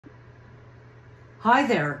Hi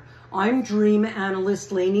there, I'm dream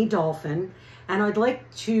analyst Layne Dalfen, and I'd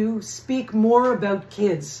like to speak more about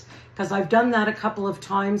kids because I've done that a couple of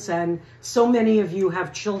times and so many of you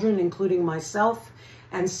have children, including myself.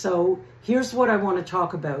 And so here's what I want to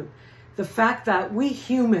talk about. The fact that we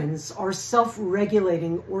humans are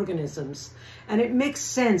self-regulating organisms, and it makes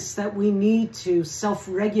sense that we need to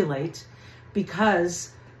self-regulate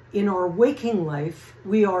because in our waking life,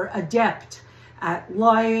 we are adept at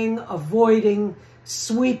lying, avoiding,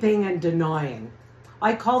 sweeping, and denying.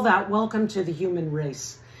 I call that welcome to the human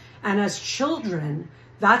race. And as children,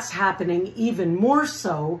 that's happening even more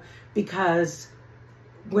so because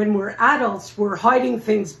when we're adults, we're hiding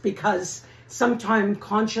things because sometimes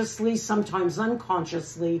consciously, sometimes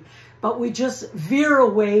unconsciously, but we just veer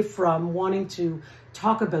away from wanting to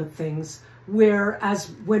talk about things. Whereas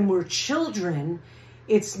when we're children,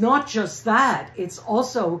 it's not just that, it's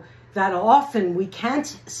also that often we can't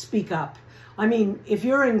speak up. I mean, if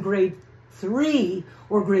you're in grade 3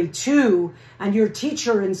 or grade 2 and your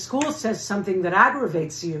teacher in school says something that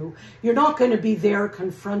aggravates you, you're not going to be there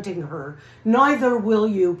confronting her. Neither will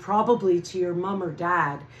you probably to your mom or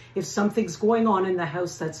dad if something's going on in the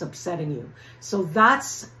house that's upsetting you. So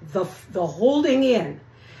that's the holding in.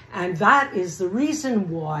 And that is the reason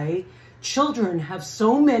why children have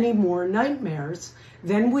so many more nightmares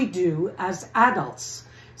than we do as adults.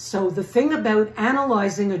 So the thing about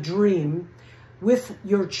analyzing a dream with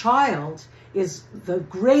your child is the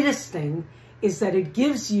greatest thing is that it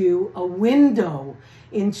gives you a window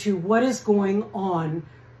into what is going on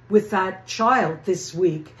with that child this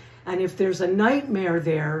week. And if there's a nightmare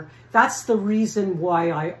there, that's the reason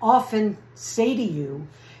why I often say to you,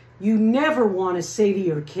 you never want to say to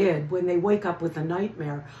your kid when they wake up with a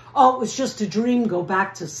nightmare, oh, it was just a dream, go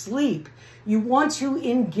back to sleep. You want to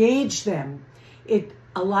engage them. It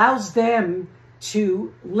allows them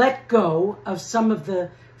to let go of some of the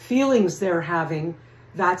feelings they're having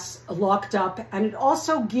that's locked up. And it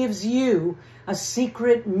also gives you a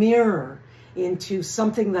secret mirror into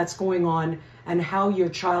something that's going on and how your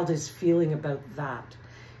child is feeling about that.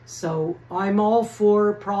 So I'm all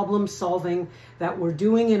for problem solving that we're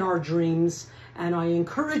doing in our dreams. And I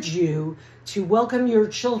encourage you to welcome your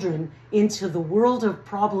children into the world of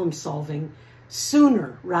problem solving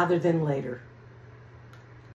sooner rather than later.